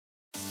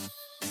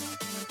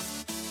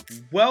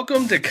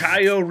Welcome to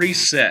Kaio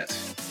Reset.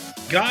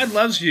 God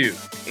loves you,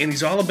 and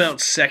He's all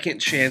about second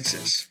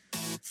chances.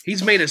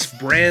 He's made us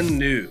brand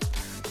new.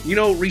 You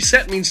know,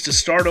 reset means to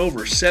start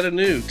over, set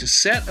anew, to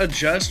set,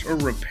 adjust, or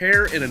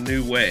repair in a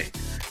new way,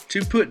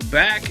 to put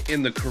back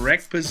in the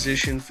correct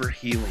position for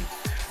healing.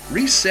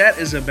 Reset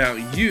is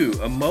about you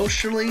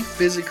emotionally,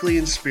 physically,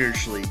 and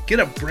spiritually. Get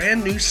a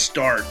brand new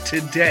start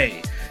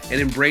today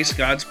and embrace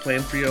God's plan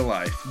for your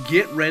life.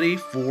 Get ready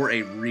for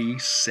a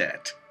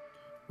reset.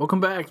 Welcome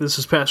back. This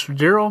is Pastor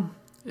Daryl.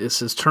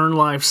 This is Turn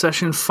Live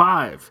Session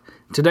 5.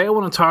 Today I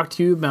want to talk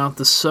to you about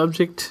the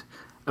subject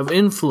of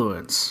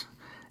influence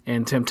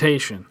and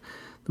temptation.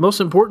 The most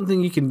important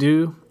thing you can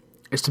do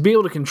is to be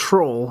able to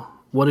control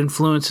what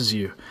influences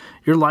you.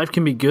 Your life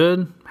can be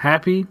good,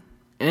 happy,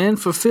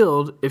 and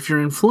fulfilled if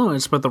you're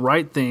influenced by the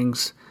right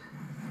things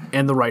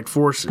and the right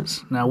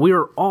forces. Now, we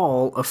are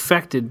all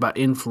affected by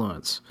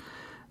influence.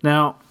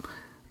 Now,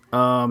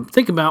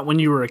 think about when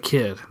you were a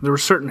kid. There were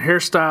certain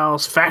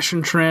hairstyles,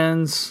 fashion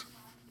trends,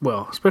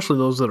 well, especially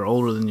those that are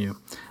older than you.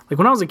 Like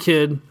when I was a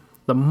kid,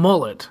 the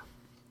mullet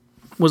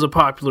was a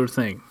popular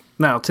thing.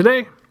 Now,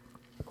 today,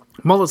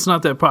 mullet's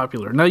not that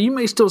popular. Now, you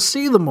may still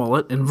see the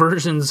mullet and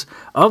versions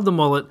of the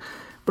mullet,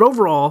 but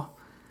overall,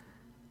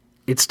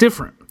 it's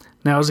different.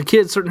 Now, as a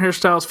kid, certain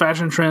hairstyles,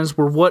 fashion trends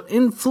were what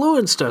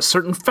influenced us.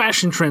 Certain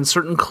fashion trends,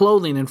 certain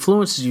clothing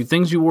influences you.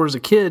 Things you wore as a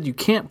kid, you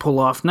can't pull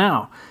off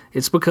now.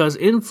 It's because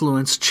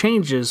influence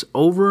changes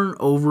over and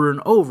over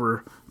and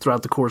over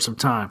throughout the course of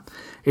time.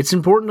 It's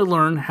important to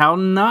learn how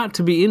not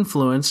to be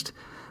influenced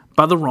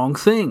by the wrong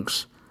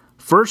things.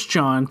 1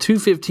 John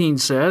 2:15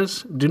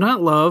 says, "Do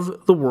not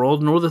love the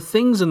world nor the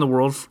things in the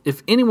world.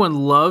 If anyone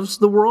loves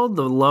the world,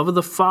 the love of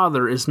the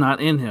Father is not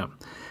in him."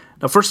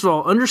 Now, first of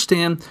all,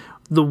 understand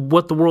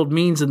what the world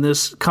means in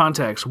this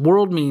context.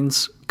 World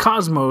means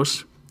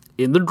cosmos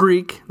in the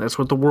Greek. That's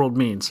what the world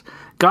means.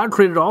 God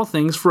created all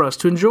things for us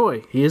to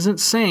enjoy. He isn't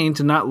saying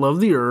to not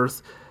love the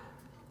earth,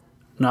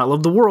 not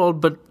love the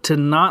world, but to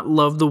not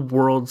love the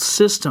world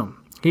system.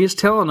 He is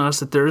telling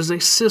us that there is a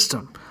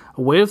system,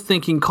 a way of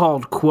thinking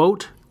called,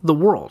 quote, the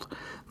world.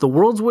 The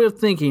world's way of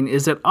thinking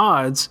is at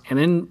odds and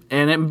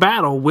in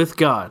battle with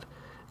God.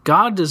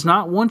 God does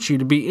not want you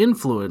to be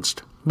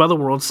influenced by the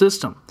world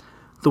system.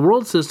 The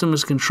world system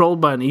is controlled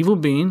by an evil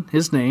being,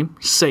 his name,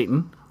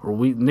 Satan, or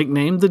we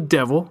nickname the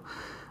devil.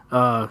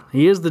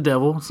 He is the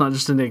devil, it's not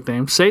just a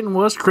nickname. Satan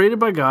was created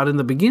by God in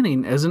the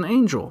beginning as an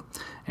angel.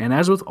 And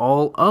as with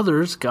all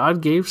others,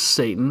 God gave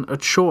Satan a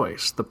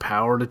choice, the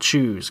power to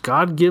choose.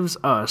 God gives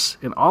us,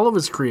 in all of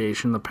his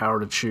creation, the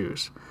power to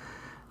choose.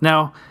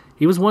 Now,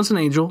 he was once an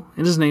angel,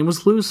 and his name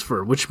was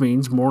Lucifer, which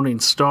means morning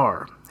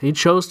star. He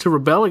chose to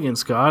rebel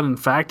against God. In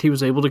fact, he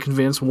was able to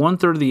convince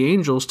 1/3 of the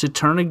angels to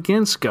turn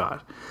against God.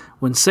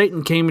 When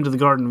Satan came into the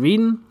Garden of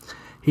Eden,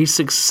 he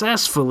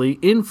successfully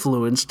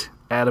influenced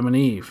Adam and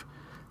Eve.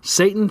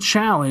 Satan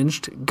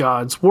challenged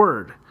God's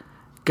word.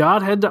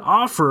 God had to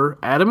offer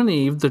Adam and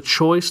Eve the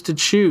choice to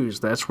choose.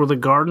 That's where the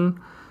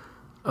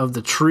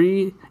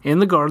tree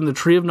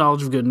of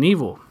knowledge of good and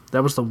evil.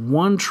 That was the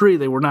one tree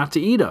they were not to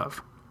eat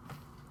of.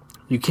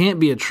 You can't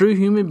be a true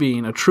human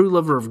being, a true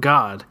lover of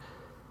God,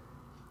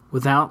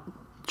 without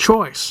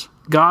choice.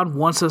 God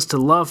wants us to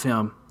love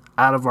him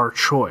out of our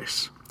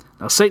choice.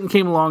 Now, Satan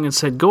came along and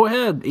said, "Go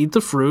ahead, eat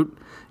the fruit.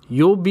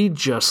 You'll be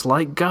just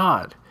like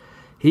God."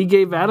 He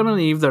gave Adam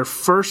and Eve their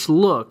first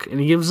look,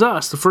 and he gives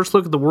us the first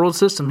look at the world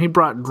system. He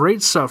brought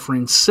great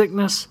suffering,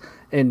 sickness,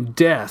 and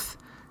death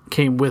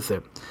came with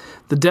it.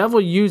 The devil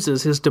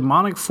uses his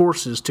demonic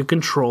forces to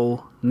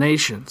control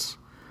nations.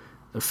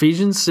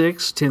 Ephesians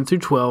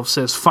 6:10-12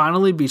 says,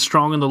 "Finally be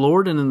strong in the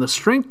Lord and in the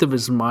strength of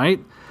his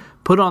might.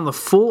 Put on the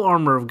full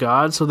armor of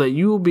God so that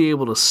you will be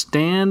able to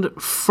stand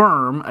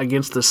firm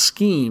against the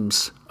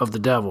schemes of the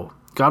devil."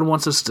 God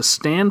wants us to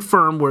stand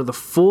firm, wear the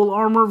full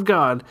armor of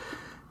God,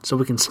 so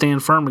we can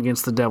stand firm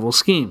against the devil's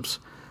schemes.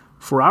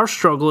 For our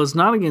struggle is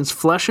not against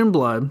flesh and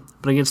blood,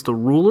 but against the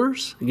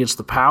rulers, against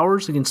the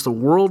powers, against the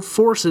world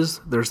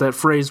forces, there's that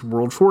phrase,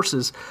 world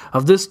forces,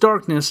 of this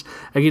darkness,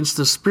 against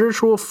the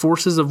spiritual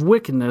forces of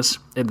wickedness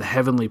in the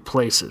heavenly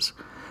places.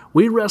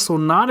 We wrestle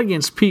not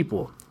against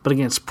people, but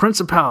against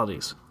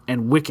principalities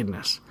and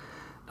wickedness.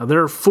 Now,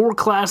 there are 4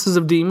 classes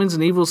of demons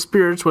and evil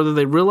spirits. Whether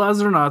they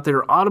realize it or not, they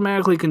are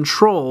automatically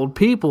controlled.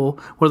 People,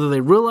 whether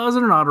they realize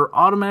it or not, are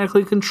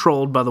automatically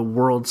controlled by the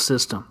world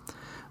system.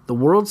 The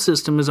world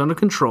system is under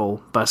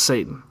control by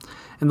Satan.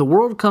 And the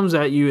world comes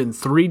at you in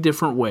 3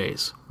 different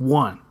ways.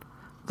 1,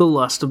 the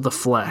lust of the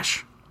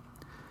flesh.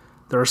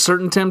 There are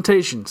certain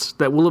temptations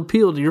that will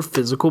appeal to your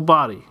physical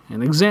body.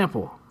 An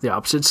example, the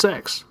opposite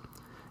sex.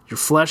 Your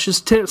flesh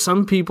is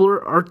some people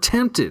are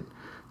tempted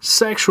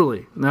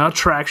sexually. Now,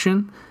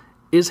 attraction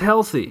is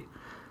healthy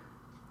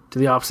to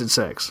the opposite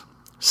sex.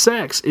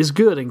 Sex is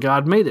good and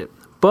God made it,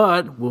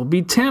 but we'll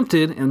be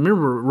tempted. And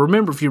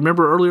remember, if you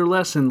remember earlier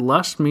lesson,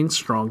 lust means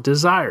strong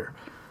desire.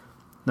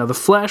 Now, the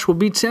flesh will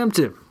be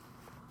tempted.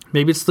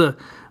 Maybe it's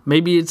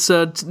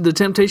the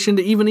temptation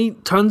to even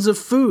eat tons of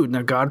food.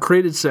 Now, God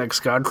created sex.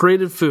 God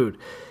created food.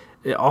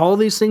 All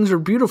these things are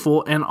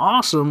beautiful and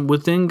awesome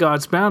within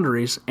God's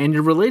boundaries and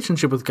your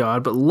relationship with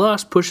God, but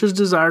lust pushes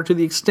desire to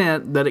the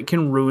extent that it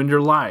can ruin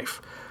your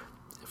life.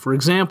 For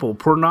example,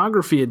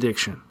 pornography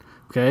addiction.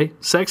 Okay,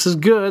 sex is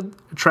good,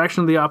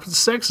 attraction to the opposite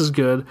sex is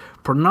good,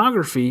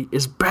 pornography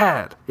is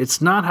bad.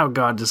 It's not how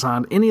God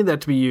designed any of that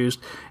to be used,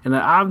 and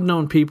I've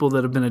known people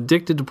that have been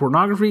addicted to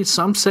pornography,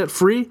 some set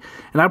free,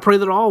 and I pray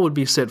that all would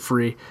be set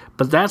free,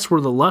 but that's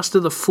where the lust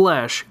of the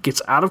flesh gets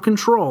out of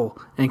control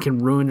and can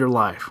ruin your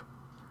life.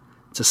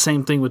 It's the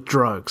same thing with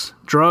drugs.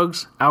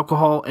 Drugs,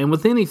 alcohol, and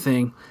with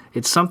anything,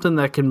 it's something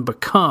that can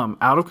become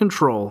out of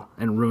control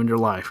and ruin your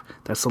life.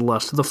 That's the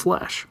lust of the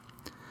flesh.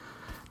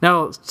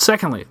 Now,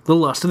 secondly, the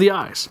lust of the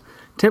eyes.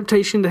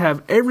 Temptation to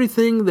have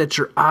everything that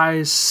your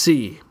eyes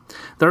see.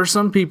 There are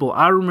some people,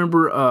 I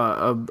remember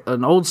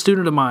an old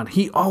student of mine,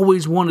 he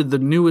always wanted the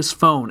newest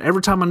phone.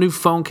 Every time a new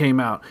phone came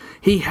out,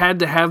 he had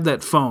to have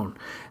that phone.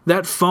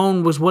 That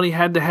phone was what he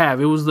had to have.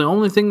 It was the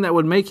only thing that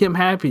would make him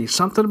happy.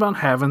 Something about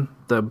having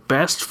the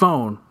best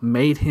phone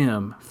made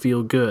him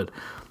feel good.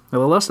 Now,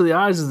 the lust of the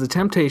eyes is the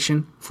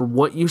temptation for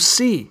what you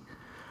see.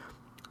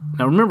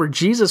 Now, remember,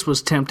 Jesus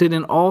was tempted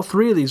in all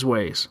three of these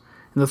ways.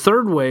 And the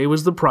third way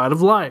was the pride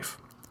of life.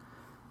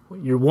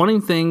 You're wanting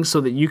things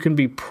so that you can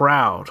be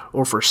proud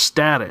or for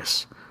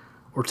status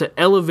or to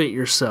elevate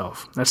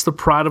yourself. That's the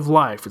pride of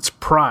life. It's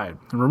pride.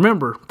 And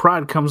remember,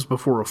 pride comes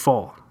before a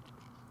fall.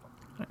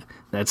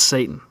 That's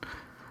Satan.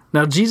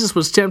 Now, Jesus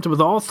was tempted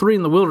with all three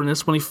in the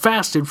wilderness when he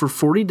fasted for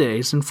 40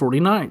 days and 40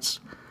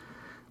 nights.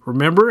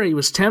 Remember, he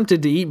was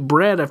tempted to eat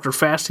bread after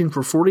fasting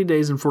for 40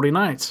 days and 40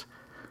 nights.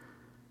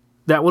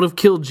 That would have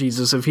killed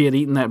Jesus if he had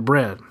eaten that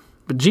bread.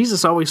 But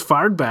Jesus always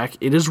fired back,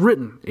 "It is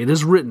written, it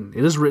is written,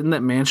 it is written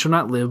that man shall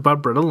not live by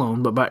bread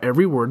alone, but by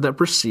every word that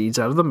proceeds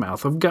out of the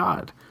mouth of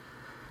God."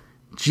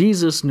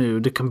 Jesus knew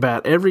to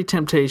combat every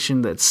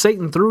temptation that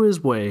Satan threw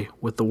his way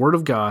with the word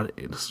of God,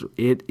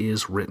 it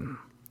is written.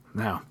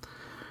 Now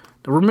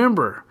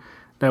remember,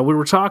 now we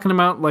were talking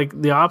about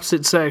like the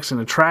opposite sex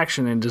and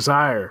attraction and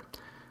desire.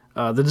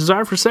 The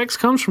desire for sex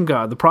comes from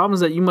God. The problem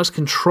is that you must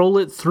control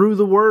it through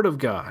the word of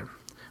God.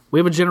 We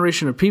have a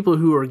generation of people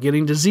who are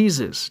getting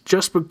diseases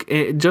just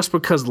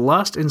because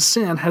lust and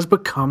sin has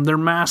become their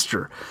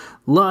master.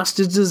 Lust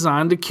is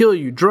designed to kill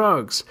you.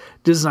 Drugs,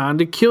 designed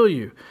to kill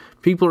you.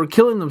 People are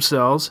killing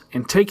themselves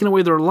and taking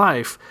away their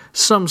life,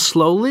 some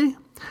slowly,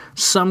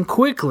 some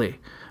quickly,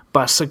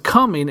 by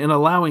succumbing and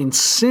allowing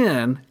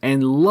sin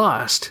and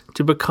lust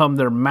to become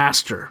their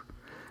master.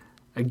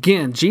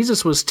 Again,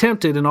 Jesus was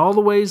tempted in all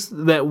the ways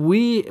that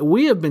we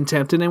have been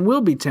tempted and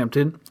will be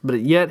tempted,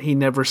 but yet he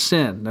never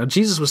sinned. Now,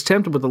 Jesus was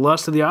tempted with the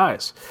lust of the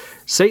eyes.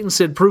 Satan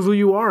said, "Prove who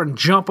you are and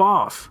jump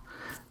off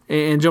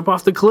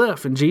the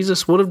cliff," and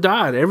Jesus would have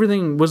died.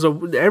 Everything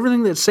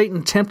that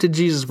Satan tempted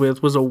Jesus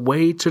with was a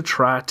way to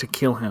try to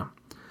kill him.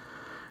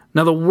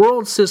 Now, the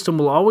world system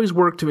will always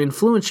work to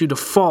influence you to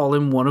fall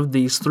in one of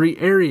these three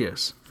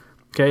areas.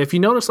 Okay, if you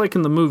notice, like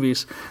in the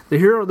movies, the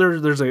hero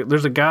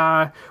there's a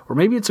guy or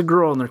maybe it's a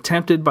girl, and they're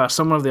tempted by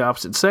someone of the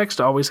opposite sex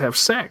to always have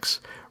sex,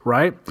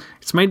 right?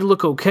 It's made to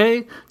look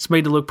okay. It's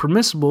made to look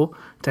permissible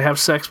to have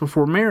sex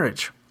before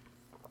marriage.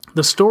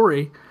 The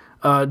story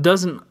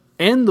doesn't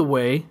end the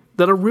way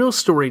that a real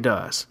story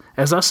does.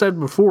 As I said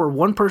before,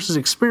 one person's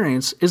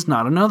experience is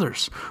not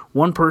another's.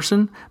 One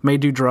person may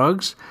do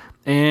drugs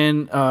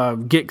and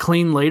get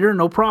clean later,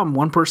 no problem.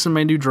 One person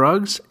may do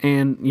drugs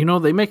and,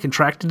 they may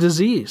contract a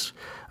disease.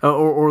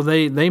 Or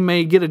they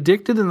may get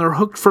addicted and they're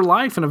hooked for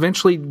life and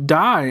eventually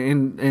die,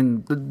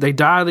 and they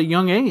die at a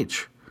young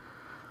age.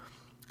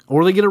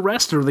 Or they get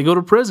arrested or they go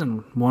to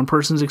prison. One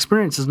person's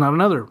experience is not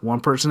another. One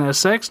person has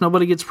sex,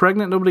 nobody gets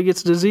pregnant, nobody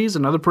gets a disease.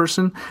 Another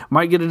person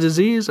might get a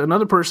disease,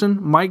 another person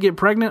might get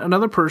pregnant,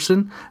 another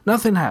person,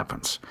 nothing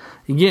happens.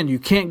 Again, you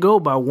can't go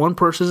by one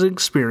person's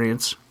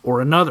experience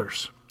or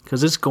another's,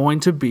 because it's going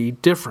to be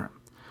different.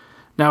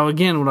 Now,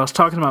 again, when I was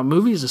talking about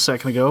movies a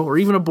second ago, or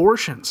even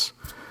abortions,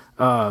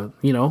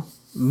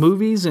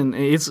 movies, and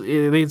it's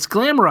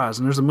glamorized.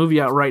 And there's a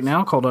movie out right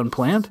now called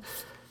Unplanned.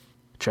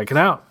 Check it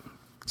out.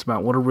 It's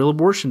about what a real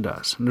abortion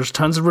does. And there's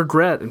tons of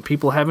regret and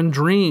people having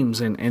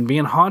dreams and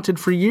being haunted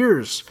for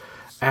years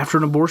after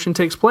an abortion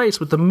takes place.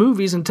 But the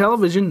movies and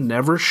television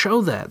never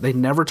show that. They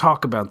never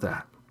talk about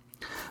that.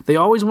 They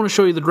always want to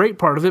show you the great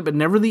part of it, but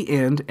never the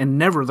end and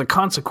never the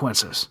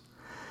consequences.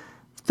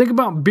 Think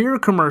about beer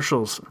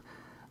commercials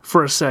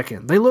for a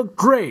second. They look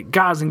great.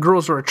 Guys and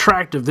girls are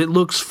attractive. It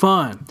looks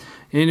fun.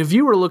 And if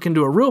you were looking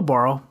to a real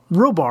bar,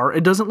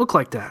 it doesn't look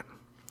like that.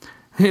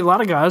 A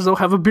lot of guys, they'll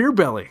have a beer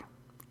belly.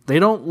 They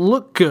don't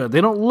look good.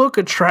 They don't look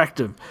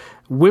attractive.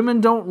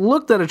 Women don't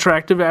look that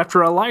attractive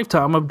after a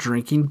lifetime of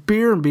drinking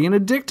beer and being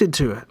addicted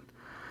to it.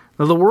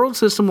 Now, the world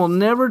system will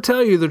never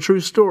tell you the true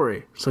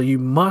story, so you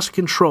must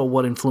control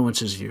what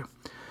influences you.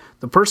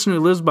 The person who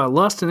lives by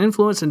lust and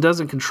influence and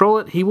doesn't control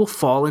it, he will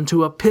fall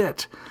into a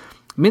pit.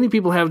 Many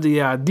people have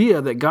the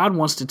idea that God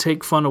wants to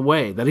take fun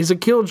away, that he's a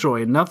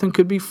killjoy, and nothing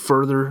could be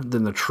further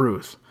than the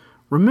truth.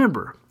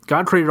 Remember,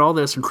 God created all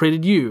this and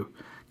created you.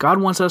 God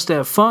wants us to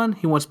have fun.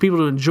 He wants people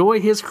to enjoy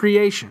His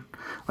creation.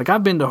 Like,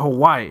 I've been to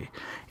Hawaii.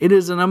 It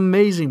is an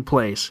amazing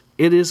place.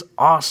 It is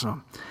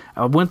awesome.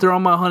 I went there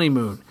on my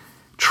honeymoon.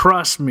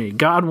 Trust me,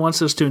 God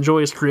wants us to enjoy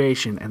His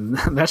creation, and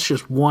that's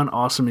just one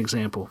awesome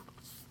example.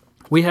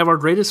 We have our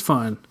greatest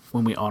fun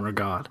when we honor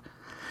God.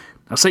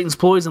 Now, Satan's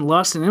ploys and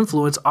lust and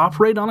influence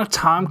operate on a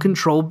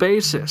time-controlled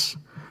basis.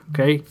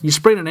 Okay, you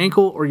sprain an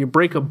ankle or you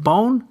break a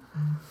bone,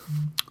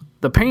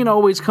 the pain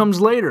always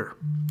comes later.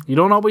 You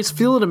don't always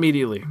feel it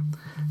immediately.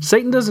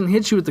 Satan doesn't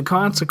hit you with the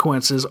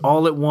consequences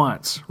all at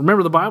once.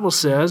 Remember, the Bible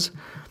says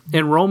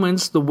in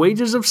Romans, the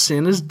wages of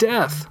sin is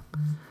death.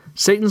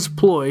 Satan's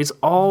ploys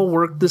all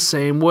work the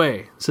same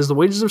way. It says the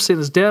wages of sin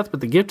is death, but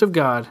the gift of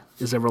God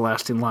is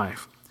everlasting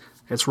life.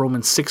 That's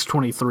Romans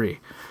 6:23.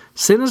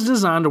 Sin is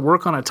designed to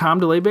work on a time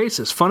delay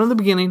basis. Fun in the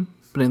beginning,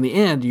 but in the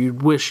end,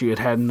 you'd wish you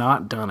had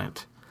not done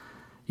it.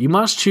 You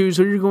must choose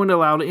who you're going to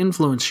allow to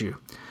influence you.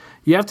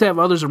 You have to have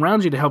others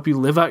around you to help you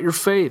live out your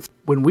faith.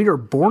 When we are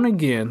born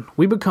again,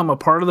 we become a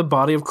part of the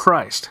body of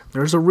Christ.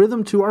 There's a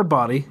rhythm to our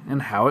body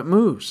and how it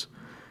moves.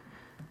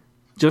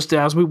 Just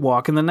as we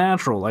walk in the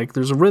natural, like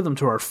there's a rhythm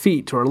to our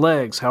feet, to our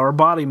legs, how our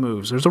body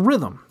moves. There's a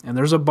rhythm, and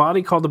there's a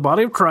body called the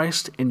body of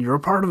Christ, and you're a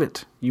part of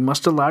it. You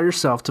must allow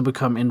yourself to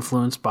become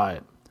influenced by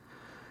it.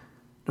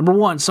 Number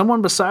one,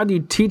 someone beside you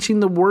teaching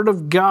the Word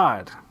of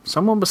God.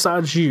 Someone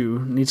besides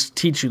you needs to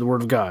teach you the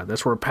Word of God.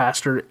 That's where a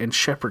pastor and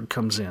shepherd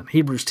comes in.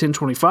 Hebrews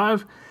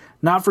 10:25,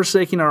 not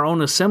forsaking our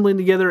own assembling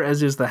together,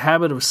 as is the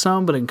habit of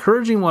some, but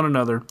encouraging one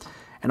another,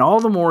 and all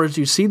the more as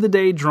you see the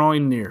day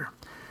drawing near.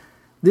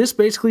 This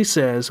basically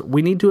says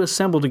we need to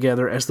assemble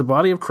together as the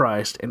body of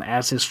Christ and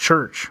as His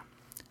church.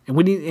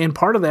 And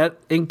part of that,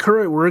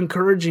 we're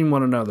encouraging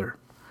one another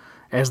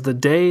as the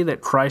day that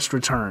Christ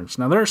returns.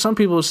 Now, there are some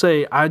people who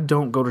say, I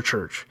don't go to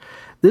church.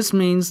 This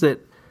means that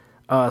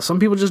some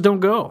people just don't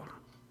go.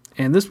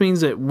 And this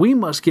means that we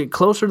must get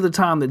closer to the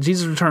time that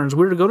Jesus returns.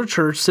 We're to go to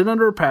church, sit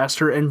under a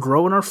pastor, and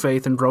grow in our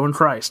faith and grow in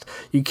Christ.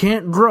 You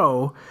can't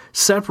grow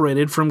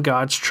separated from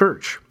God's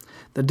church.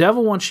 The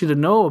devil wants you to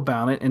know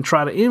about it and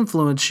try to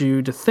influence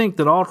you to think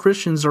that all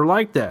Christians are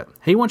like that.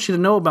 He wants you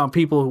to know about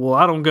people who, well,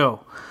 I don't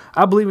go.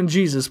 I believe in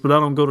Jesus, but I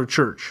don't go to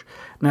church.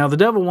 Now, the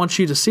devil wants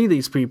you to see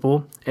these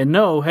people and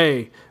know,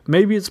 hey,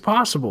 maybe it's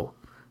possible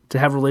to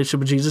have a relationship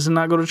with Jesus and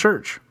not go to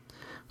church.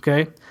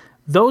 Okay?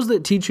 Those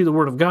that teach you the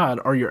Word of God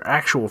are your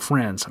actual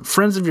friends,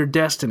 friends of your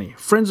destiny,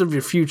 friends of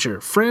your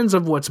future, friends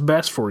of what's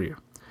best for you.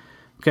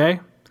 Okay?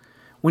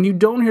 When you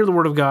don't hear the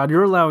Word of God,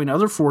 you're allowing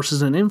other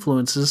forces and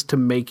influences to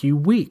make you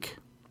weak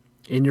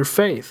in your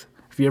faith.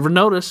 If you ever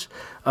notice,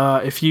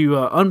 if you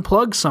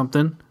unplug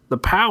something, the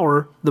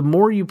power, the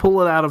more you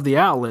pull it out of the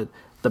outlet,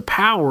 the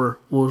power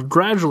will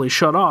gradually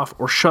shut off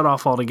or shut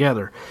off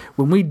altogether.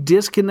 When we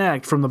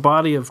disconnect from the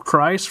body of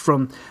Christ,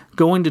 from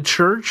going to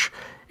church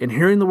and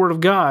hearing the Word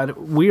of God,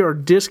 we are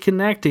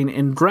disconnecting,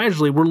 and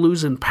gradually we're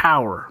losing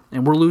power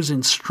and we're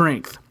losing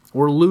strength.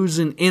 We're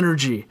losing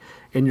energy,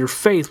 and your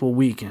faith will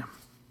weaken.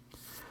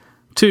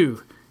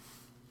 2,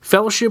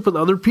 fellowship with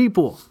other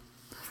people.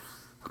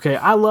 Okay,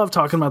 I love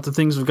talking about the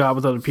things of God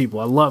with other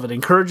people. I love it. It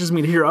encourages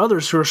me to hear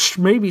others who are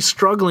maybe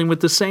struggling with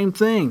the same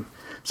thing.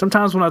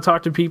 Sometimes when I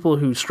talk to people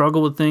who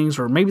struggle with things,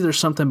 or maybe there's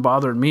something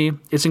bothering me,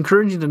 it's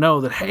encouraging to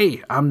know that,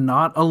 hey, I'm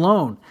not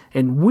alone.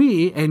 And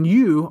we and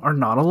you are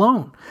not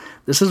alone.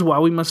 This is why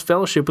we must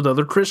fellowship with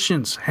other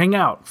Christians. Hang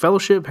out.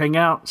 Fellowship, hang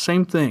out,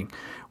 same thing.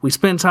 We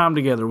spend time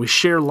together. We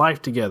share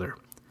life together.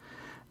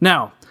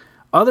 Now,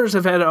 others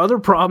have had other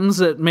problems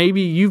that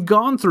maybe you've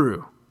gone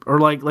through. Or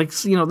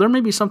there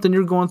may be something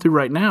you're going through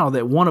right now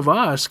that one of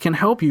us can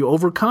help you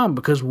overcome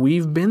because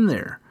we've been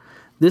there.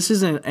 This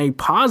is a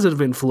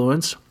positive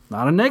influence,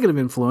 not a negative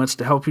influence,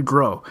 to help you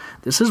grow.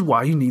 This is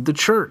why you need the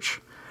church.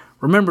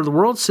 Remember, the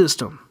world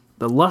system,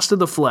 the lust of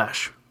the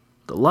flesh,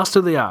 the lust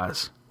of the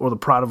eyes, or the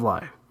pride of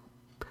life.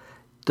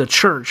 The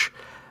church,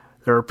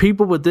 there are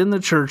people within the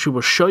church who will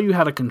show you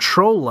how to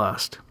control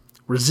lust,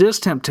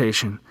 resist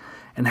temptation,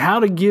 and how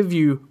to give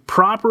you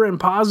proper and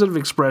positive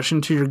expression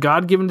to your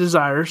God-given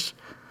desires.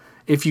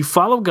 If you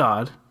follow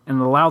God and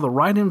allow the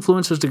right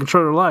influences to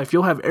control your life,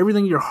 you'll have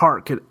everything your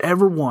heart could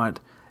ever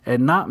want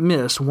and not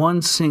miss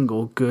one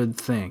single good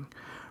thing.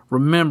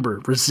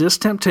 Remember,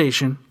 resist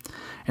temptation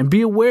and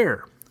be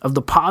aware of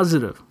the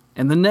positive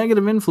and the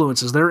negative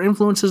influences. There are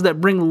influences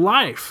that bring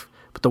life,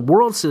 but the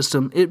world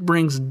system, it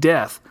brings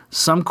death.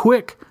 Some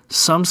quick,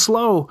 some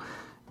slow.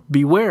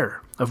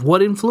 Beware of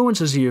what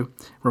influences you.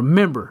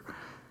 Remember,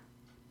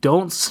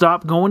 don't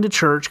stop going to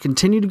church.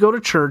 Continue to go to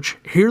church,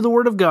 hear the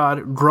Word of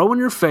God, grow in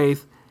your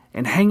faith,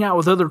 and hang out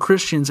with other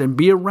Christians and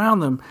be around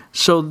them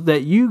so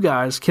that you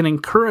guys can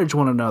encourage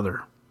one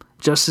another,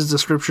 just as the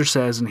Scripture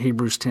says in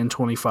Hebrews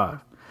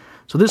 10:25.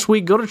 So this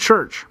week, go to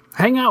church,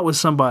 hang out with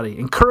somebody,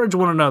 encourage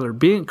one another,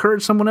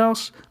 encourage someone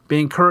else,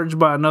 be encouraged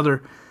by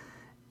another,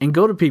 and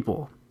go to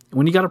people.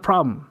 When you got a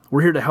problem,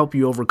 we're here to help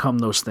you overcome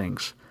those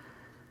things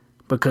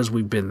because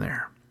we've been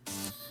there.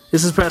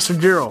 This is Pastor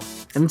Gerald,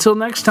 and until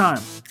next time,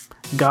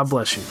 God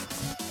bless you.